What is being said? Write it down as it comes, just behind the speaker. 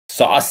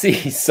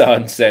Saucy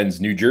Son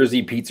sends New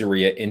Jersey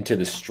pizzeria into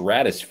the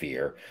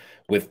stratosphere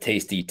with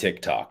tasty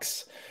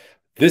TikToks.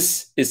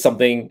 This is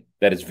something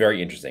that is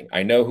very interesting.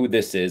 I know who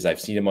this is.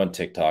 I've seen him on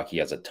TikTok. He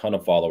has a ton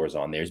of followers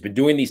on there. He's been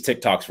doing these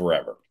TikToks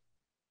forever.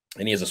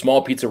 And he has a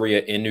small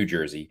pizzeria in New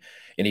Jersey.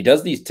 And he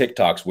does these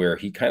TikToks where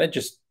he kind of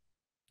just,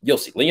 you'll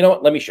see. You know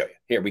what? Let me show you.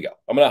 Here we go.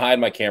 I'm going to hide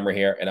my camera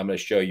here and I'm going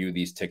to show you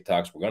these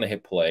TikToks. We're going to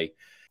hit play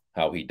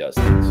how he does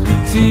things.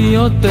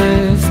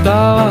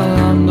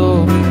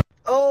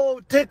 Oh,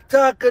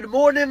 TikTok, good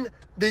morning.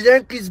 The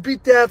Yankees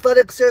beat the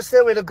Athletics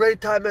yesterday. We had a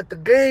great time at the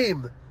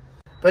game.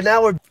 But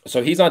now we're...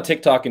 So he's on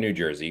TikTok in New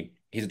Jersey.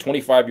 He's a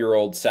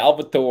 25-year-old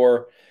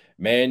Salvatore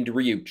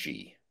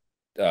Mandriucci.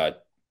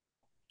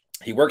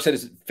 He works at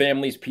his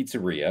family's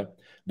pizzeria,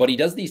 but he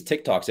does these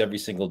TikToks every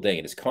single day.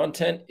 And his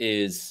content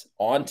is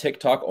on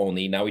TikTok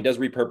only. Now, he does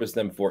repurpose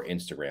them for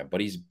Instagram,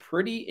 but he's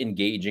pretty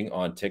engaging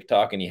on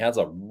TikTok, and he has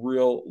a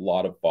real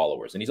lot of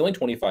followers. And he's only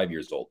 25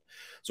 years old.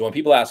 So when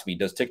people ask me,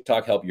 does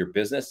TikTok help your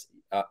business?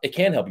 It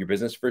can help your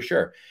business for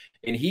sure.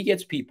 And he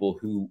gets people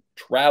who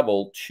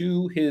travel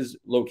to his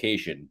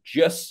location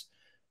just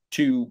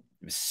to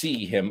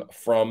see him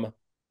from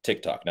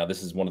TikTok. Now,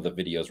 this is one of the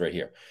videos right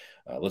here.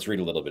 Let's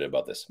read a little bit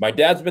about this. My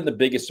dad's been the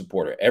biggest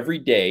supporter. Every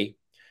day,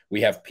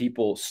 we have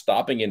people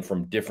stopping in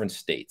from different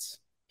states.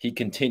 He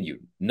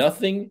continued,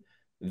 nothing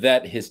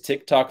that his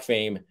TikTok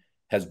fame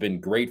has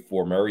been great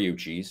for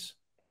Mariucci's.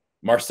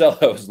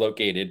 Marcelo is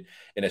located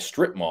in a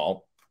strip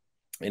mall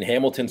in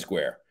Hamilton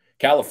Square,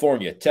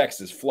 California,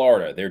 Texas,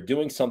 Florida. They're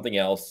doing something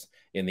else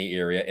in the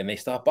area, and they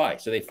stop by.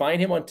 So they find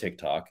him on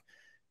TikTok.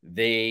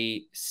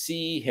 They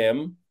see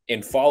him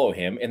and follow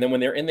him. And then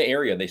when they're in the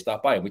area, they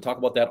stop by. And we talk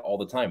about that all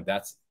the time.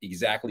 That's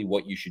exactly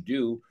what you should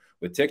do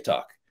with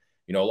TikTok.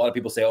 You know, a lot of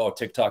people say, oh,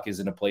 TikTok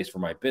isn't a place for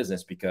my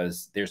business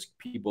because there's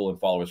people and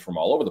followers from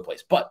all over the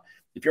place. But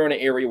if you're in an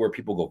area where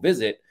people go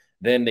visit,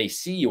 then they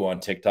see you on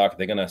TikTok.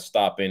 They're going to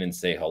stop in and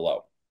say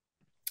hello.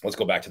 Let's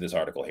go back to this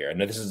article here.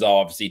 And this is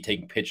obviously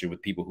taking pictures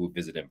with people who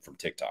visit him from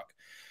TikTok.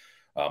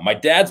 My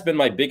dad's been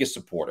my biggest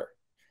supporter.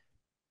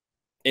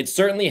 It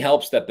certainly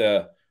helps that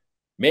the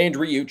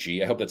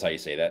Mandriucci, I hope that's how you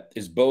say that,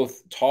 is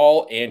both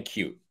tall and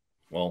cute.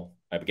 Well,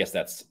 I guess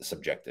that's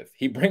subjective.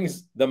 He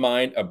brings to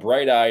mind a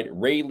bright-eyed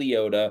Ray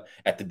Liotta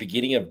at the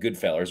beginning of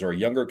Goodfellas, or a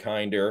younger,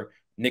 kinder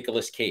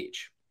Nicolas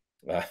Cage.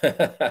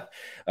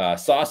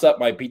 Sauce up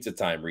my pizza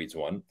time, reads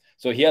one.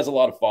 So he has a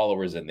lot of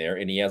followers in there,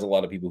 and he has a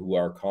lot of people who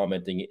are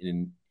commenting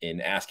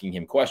in asking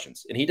him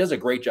questions. And he does a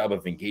great job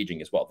of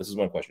engaging as well. This is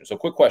one question. So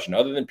quick question.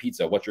 Other than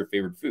pizza, what's your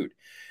favorite food?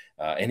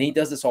 And he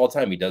does this all the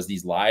time. He does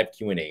these live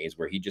Q&As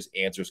where he just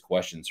answers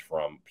questions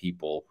from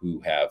people who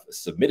have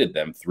submitted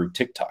them through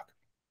TikTok.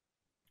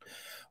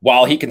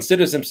 While he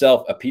considers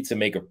himself a pizza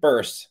maker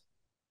first,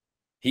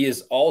 he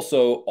is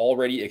also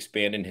already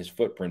expanding his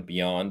footprint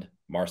beyond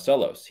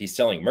Marcelo's. He's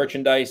selling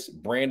merchandise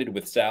branded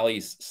with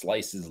Sally's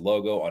Slices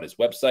logo on his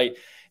website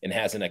and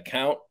has an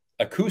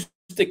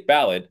acoustic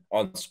ballad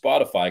on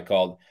Spotify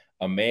called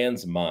A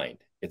Man's Mind.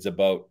 It's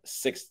about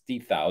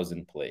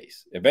 60,000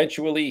 plays.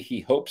 Eventually,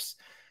 he hopes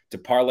to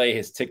parlay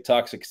his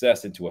TikTok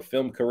success into a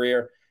film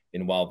career.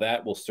 And while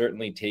that will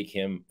certainly take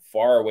him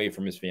far away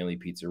from his family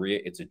pizzeria,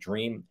 it's a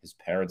dream his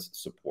parents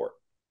support.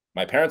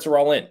 My parents are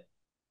all in.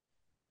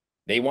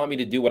 They want me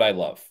to do what I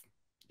love.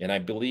 And I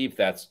believe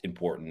that's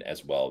important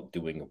as well,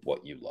 doing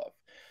what you love.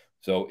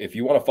 So if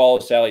you want to follow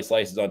Sally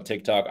Slices on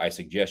TikTok, I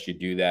suggest you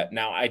do that.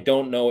 Now, I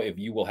don't know if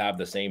you will have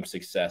the same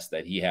success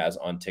that he has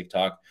on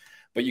TikTok,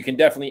 but you can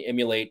definitely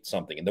emulate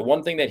something. And the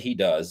one thing that he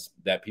does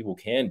that people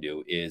can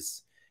do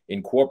is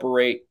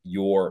incorporate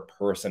your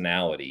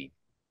personality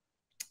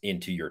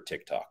into your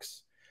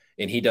TikToks.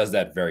 And he does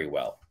that very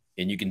well.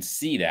 And you can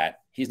see that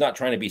he's not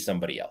trying to be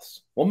somebody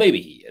else. Well, maybe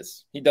he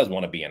is. He does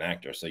want to be an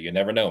actor, so you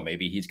never know.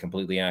 Maybe he's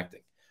completely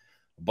acting.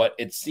 But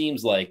it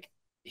seems like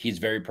he's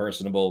very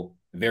personable,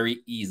 very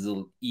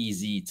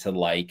easy to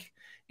like,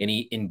 and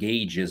he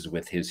engages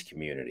with his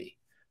community.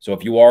 So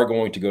if you are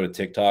going to go to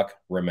TikTok,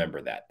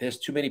 remember that. There's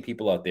too many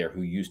people out there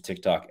who use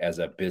TikTok as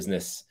a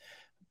business,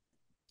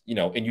 you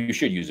know, and you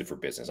should use it for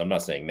business. I'm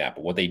not saying that,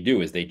 but what they do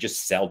is they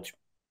just sell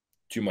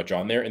too much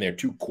on there, and they're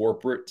too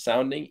corporate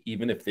sounding,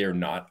 even if they're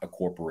not a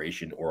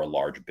corporation or a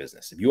large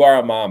business. If you are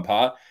a mom and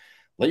pop,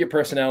 let your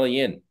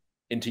personality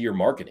into your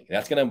marketing.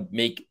 That's going to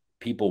make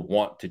people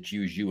want to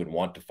choose you and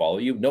want to follow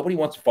you. Nobody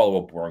wants to follow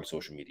a boring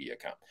social media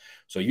account.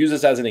 So use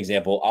this as an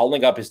example. I'll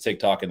link up his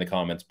TikTok in the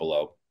comments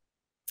below.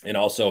 And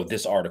also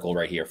this article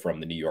right here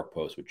from the New York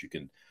Post, which you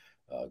can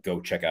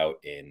go check out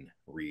and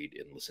read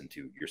and listen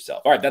to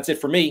yourself. All right, that's it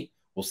for me.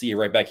 We'll see you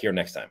right back here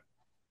next time.